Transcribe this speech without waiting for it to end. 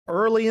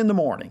early in the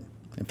morning.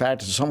 In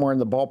fact, it's somewhere in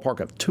the ballpark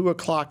of 2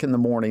 o'clock in the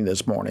morning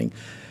this morning.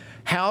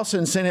 House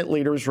and Senate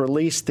leaders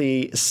released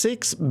the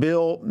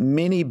 6-bill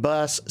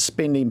minibus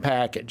spending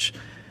package.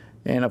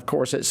 And, of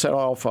course, it set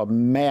off a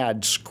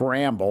mad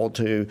scramble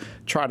to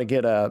try to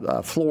get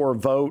a floor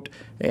vote,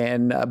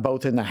 and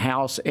both in the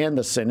House and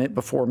the Senate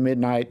before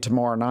midnight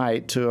tomorrow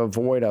night to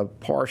avoid a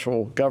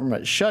partial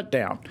government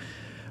shutdown.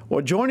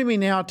 Well, joining me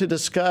now to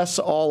discuss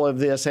all of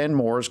this and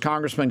more is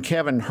Congressman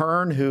Kevin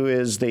Hern, who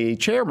is the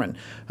chairman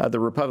of the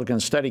Republican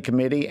Study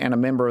Committee and a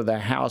member of the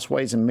House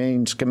Ways and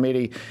Means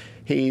Committee.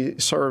 He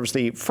serves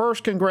the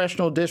 1st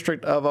Congressional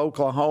District of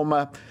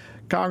Oklahoma.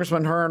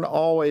 Congressman Hern,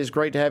 always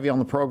great to have you on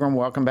the program.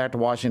 Welcome back to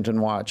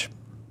Washington Watch.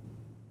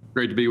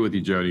 Great to be with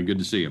you, Jody. Good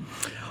to see you.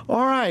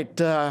 All right.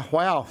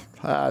 Wow.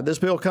 This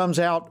bill comes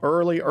out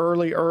early,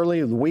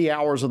 the wee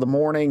hours of the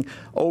morning,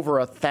 over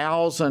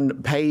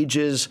 1,000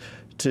 pages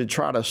to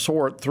try to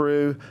sort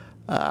through.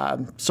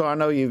 So I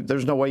know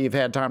there's no way you've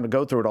had time to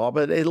go through it all,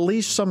 but at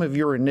least some of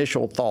your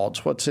initial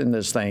thoughts. What's in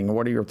this thing?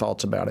 What are your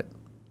thoughts about it?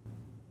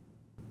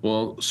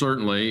 Well,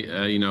 certainly,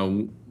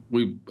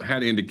 we've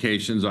had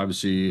indications,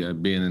 obviously,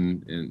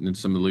 being in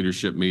some of the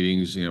leadership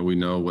meetings, we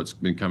know what's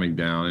been coming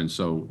down. And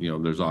so,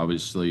 there's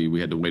obviously, we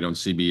had to wait on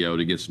CBO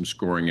to get some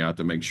scoring out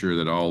to make sure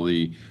that all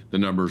the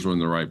numbers were in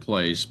the right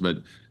place. But,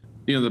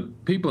 the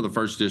people of the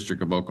 1st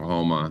District of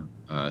Oklahoma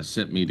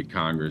sent me to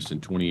Congress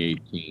in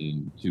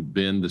 2018 to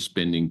bend the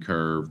spending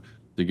curve,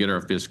 to get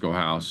our fiscal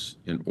house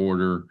in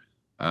order.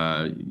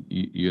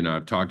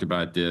 I've talked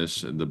about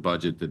this, the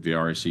budget that the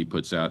RSC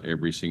puts out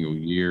every single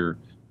year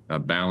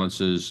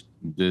balances.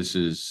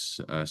 This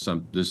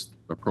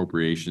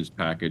appropriations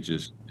package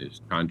is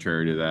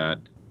contrary to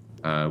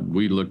that.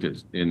 We looked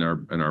at in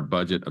our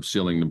budget of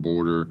sealing the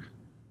border,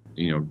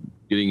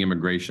 getting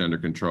immigration under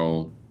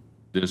control.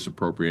 This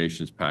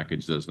appropriations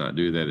package does not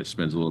do that. It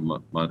spends a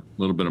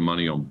little bit of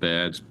money on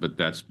beds, but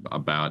that's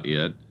about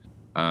it.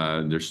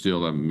 There's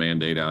still a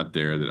mandate out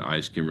there that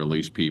ICE can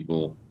release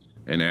people,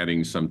 and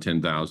adding some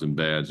 10,000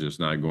 beds is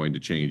not going to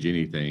change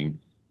anything.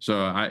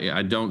 So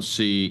I don't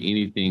see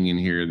anything in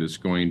here that's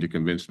going to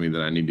convince me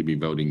that I need to be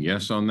voting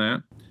yes on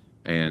that.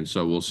 And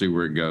so we'll see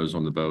where it goes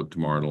on the vote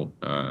tomorrow,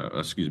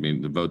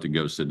 the vote that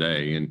goes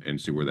today, and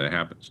see where that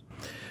happens.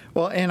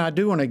 Well, and I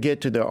do want to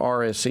get to the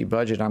RSC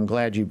budget. I'm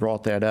glad you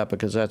brought that up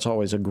because that's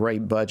always a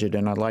great budget,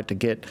 and I'd like to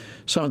get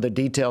some of the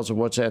details of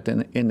what's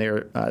in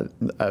there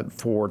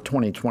for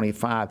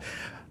 2025.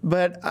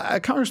 But,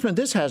 Congressman,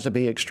 this has to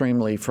be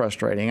extremely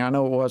frustrating. I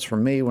know it was for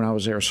me when I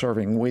was there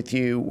serving with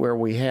you, where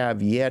we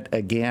have yet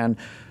again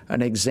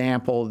an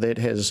example that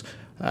has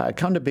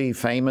come to be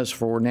famous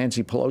for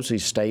Nancy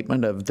Pelosi's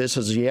statement of this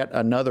is yet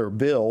another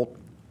bill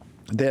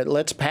that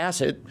let's pass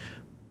it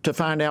to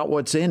find out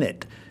what's in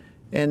it.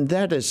 And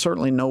that is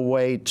certainly no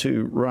way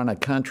to run a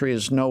country,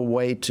 is no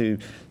way to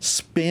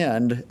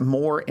spend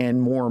more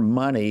and more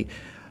money.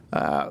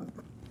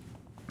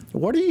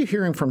 What are you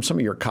hearing from some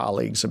of your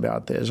colleagues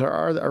about this?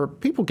 Are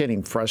people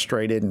getting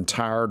frustrated and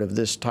tired of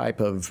this type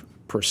of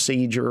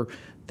procedure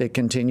that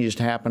continues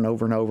to happen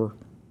over and over?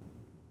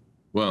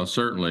 Well,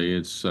 certainly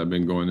it's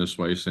been going this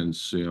way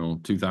since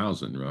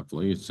 2000,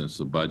 roughly, since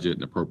the budget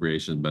and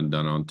appropriations have been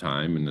done on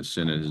time and the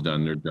Senate has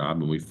done their job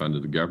and we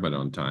funded the government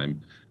on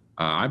time.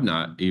 I've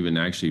not even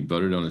actually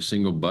voted on a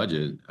single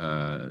budget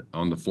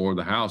on the floor of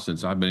the House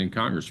since I've been in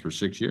Congress for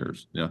 6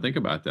 years. Think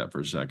about that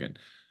for a second.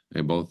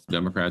 And both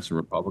Democrats and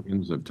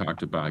Republicans have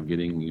talked about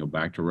getting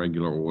back to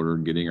regular order,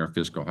 getting our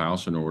fiscal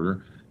house in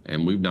order,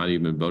 and we've not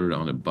even voted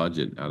on a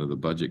budget out of the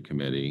Budget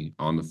Committee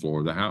on the floor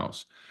of the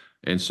House.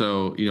 And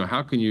so,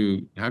 how can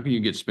you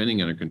get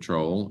spending under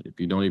control if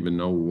you don't even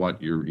know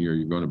what you're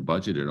going to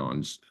budget it on?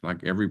 It's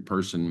like every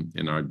person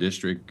in our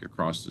district,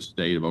 across the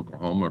state of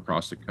Oklahoma,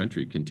 across the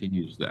country,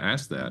 continues to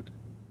ask that.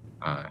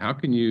 How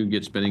can you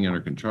get spending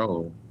under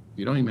control if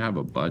you don't even have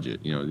a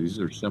budget? These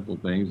are simple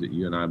things that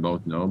you and I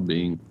both know.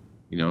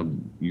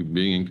 You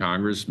being in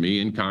Congress, me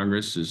in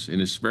Congress,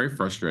 and it's very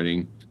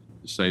frustrating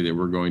to say that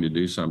we're going to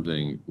do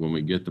something when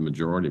we get the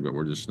majority, but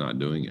we're just not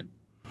doing it.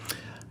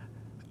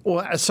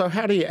 Well, so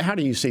how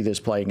do you see this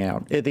playing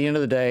out? At the end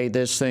of the day,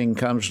 this thing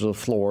comes to the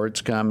floor.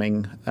 It's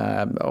coming.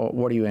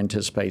 What do you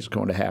anticipate is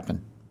going to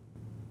happen?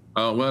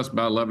 Well, it's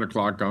about 11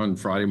 o'clock on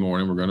Friday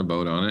morning. We're going to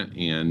vote on it,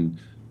 and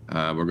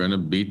we're going to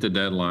beat the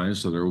deadline,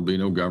 so there will be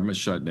no government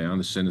shutdown.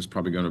 The Senate's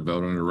probably going to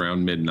vote on it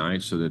around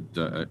midnight so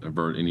that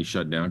avert any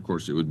shutdown. Of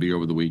course, it would be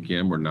over the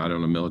weekend. We're not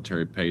on a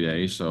military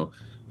payday, so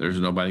there's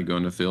nobody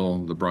going to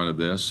feel the brunt of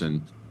this,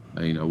 and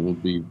we'll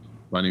be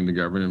funding the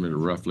government at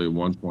roughly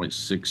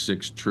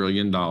 $1.66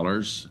 trillion.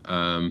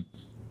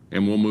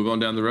 And we'll move on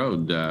down the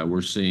road.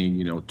 We're seeing,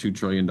 $2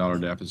 trillion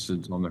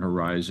deficits on the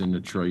horizon,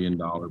 $1 trillion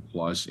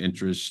plus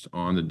interest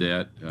on the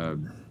debt,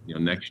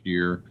 next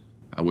year,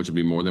 which will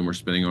be more than we're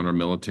spending on our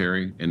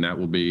military. And that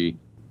will be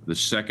the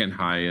second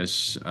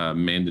highest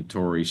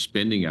mandatory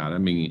spending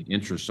item, meaning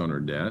interest on our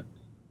debt,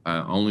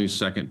 only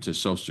second to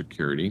Social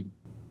Security.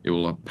 It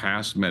will have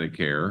passed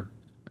Medicare.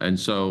 And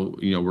so,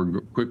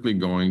 we're quickly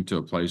going to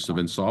a place of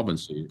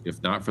insolvency.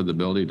 If not for the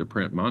ability to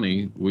print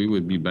money, we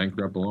would be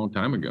bankrupt a long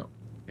time ago.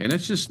 And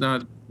it's just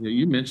not,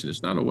 you mentioned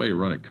it's not a way to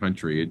run a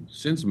country. It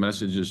sends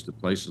messages to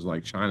places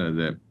like China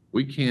that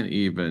we can't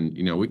even,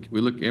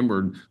 we look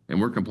inward and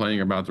we're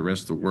complaining about the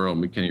rest of the world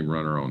and we can't even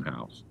run our own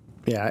house.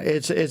 Yeah,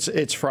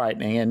 it's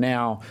frightening. And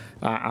now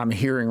I'm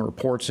hearing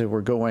reports that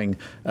we're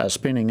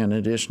spending an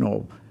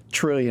additional $1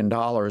 trillion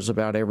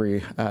about every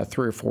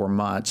 3 or 4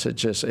 months.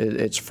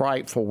 It's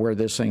frightful where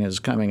this thing is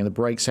coming, and the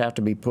brakes have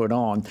to be put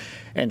on.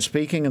 And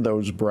speaking of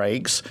those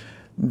brakes,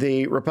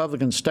 the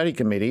Republican Study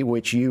Committee,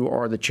 which you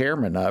are the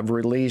chairman of,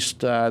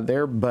 released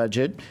their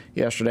budget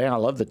yesterday. I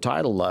love the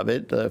title of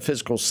it,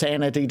 Fiscal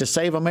Sanity to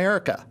Save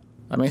America.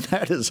 I mean,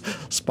 that is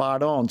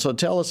spot on. So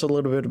tell us a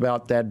little bit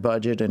about that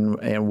budget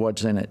and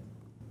what's in it.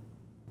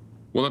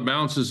 Well, it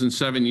balances in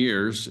 7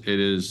 years. It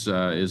is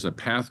a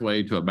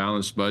pathway to a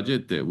balanced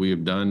budget that we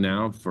have done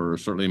now for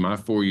certainly my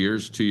 4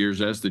 years, 2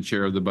 years as the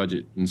chair of the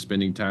Budget and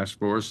Spending Task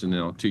Force, and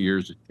now 2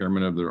 years as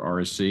chairman of the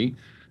RSC.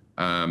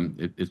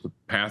 It's a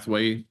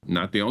pathway,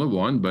 not the only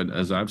one, but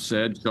as I've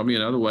said, show me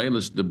another way.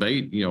 Let's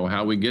debate,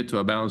 how we get to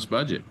a balanced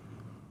budget.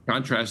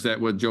 Contrast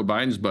that with Joe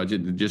Biden's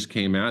budget that just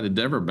came out. It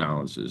never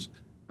balances.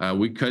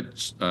 We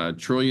cut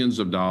trillions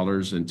of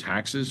dollars in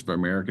taxes for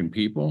American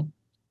people.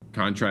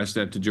 Contrast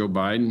that to Joe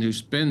Biden, who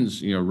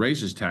spends,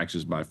 raises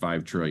taxes by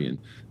 $5 trillion.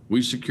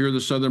 We secure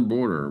the southern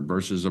border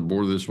versus a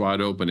border that's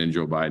wide open in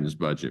Joe Biden's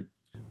budget.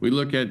 We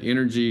look at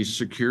energy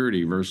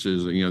security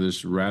versus,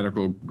 this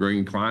radical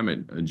green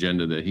climate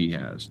agenda that he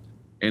has.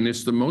 And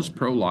it's the most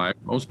pro-life,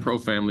 most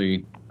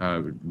pro-family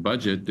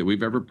budget that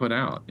we've ever put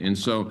out. And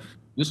so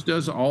this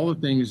does all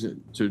the things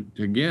to,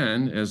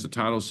 again, as the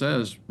title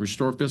says,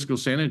 restore fiscal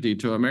sanity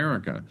to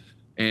America.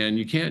 And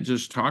you can't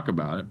just talk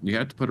about it. You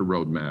have to put a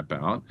roadmap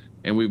out.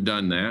 And we've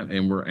done that.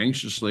 And we're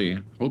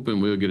anxiously hoping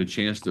we'll get a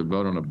chance to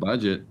vote on a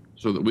budget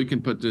so that we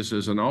can put this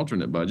as an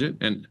alternate budget.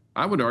 And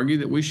I would argue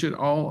that we should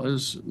all,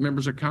 as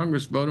members of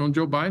Congress, vote on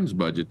Joe Biden's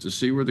budget to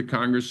see where the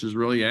Congress is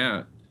really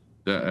at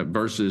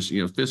versus,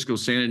 fiscal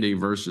sanity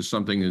versus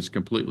something that's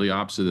completely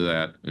opposite of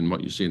that and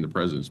what you see in the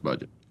president's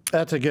budget.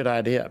 That's a good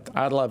idea.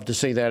 I'd love to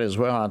see that as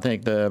well. I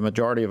think the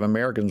majority of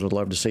Americans would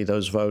love to see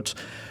those votes.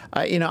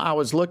 I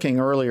was looking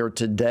earlier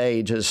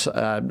today, just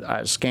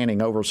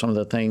scanning over some of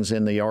the things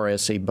in the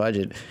RSC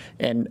budget,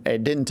 and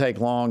it didn't take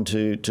long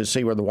to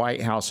see where the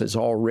White House is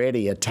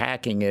already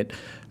attacking it.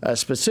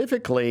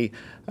 Specifically,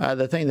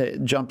 the thing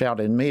that jumped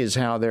out at me is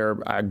how they're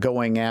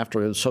going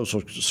after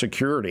Social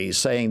Security,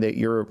 saying that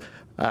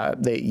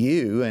that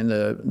you and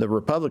the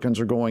Republicans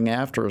are going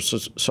after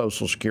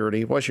Social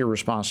Security. What's your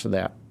response to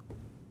that?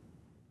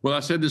 Well, I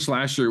said this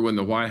last year when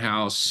the White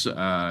House,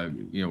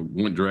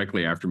 went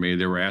directly after me.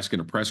 They were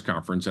asking a press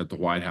conference at the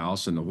White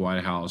House, and the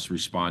White House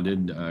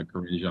responded.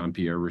 Karine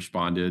Jean-Pierre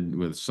responded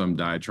with some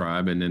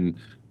diatribe, and then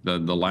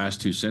the last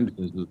two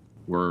sentences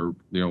were,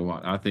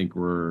 I think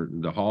were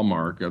the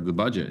hallmark of the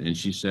budget. And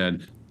she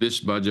said, "This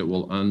budget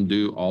will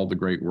undo all the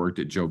great work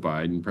that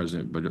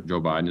President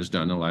Joe Biden has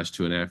done in the last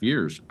 2.5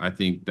 years." I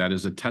think that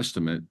is a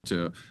testament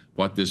to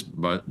what this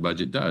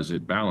budget does.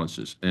 It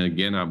balances. And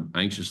again, I'm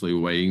anxiously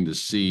waiting to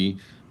see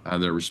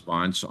their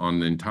response on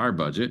the entire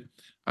budget.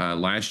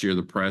 Last year,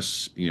 the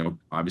press,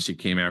 obviously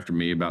came after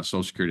me about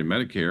Social Security and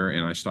Medicare,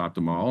 and I stopped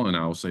them all. And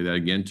I will say that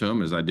again to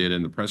them, as I did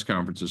in the press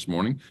conference this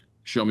morning.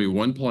 Show me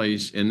one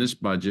place in this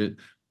budget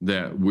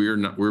that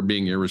we're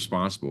being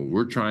irresponsible.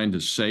 We're trying to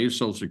save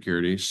Social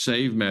Security,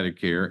 save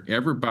Medicare.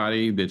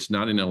 Everybody that's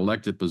not in an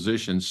elected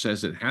position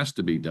says it has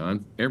to be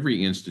done.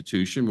 Every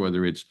institution,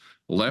 whether it's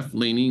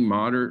left-leaning,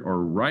 moderate,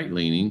 or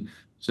right-leaning,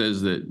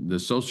 says that the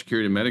Social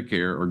Security and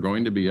Medicare are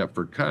going to be up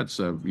for cuts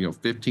of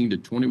 15 to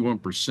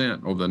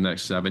 21% over the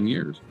next 7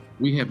 years.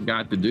 We have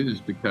got to do this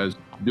because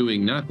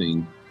doing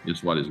nothing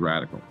is what is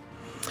radical.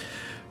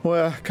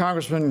 Well,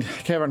 Congressman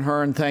Kevin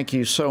Hern, thank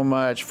you so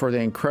much for the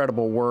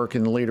incredible work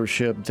and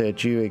leadership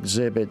that you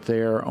exhibit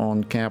there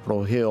on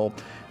Capitol Hill.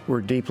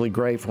 We're deeply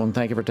grateful, and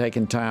thank you for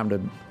taking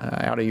time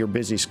out of your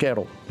busy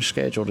schedule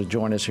to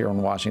join us here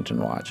on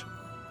Washington Watch.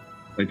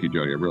 Thank you,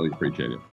 Jody. I really appreciate it.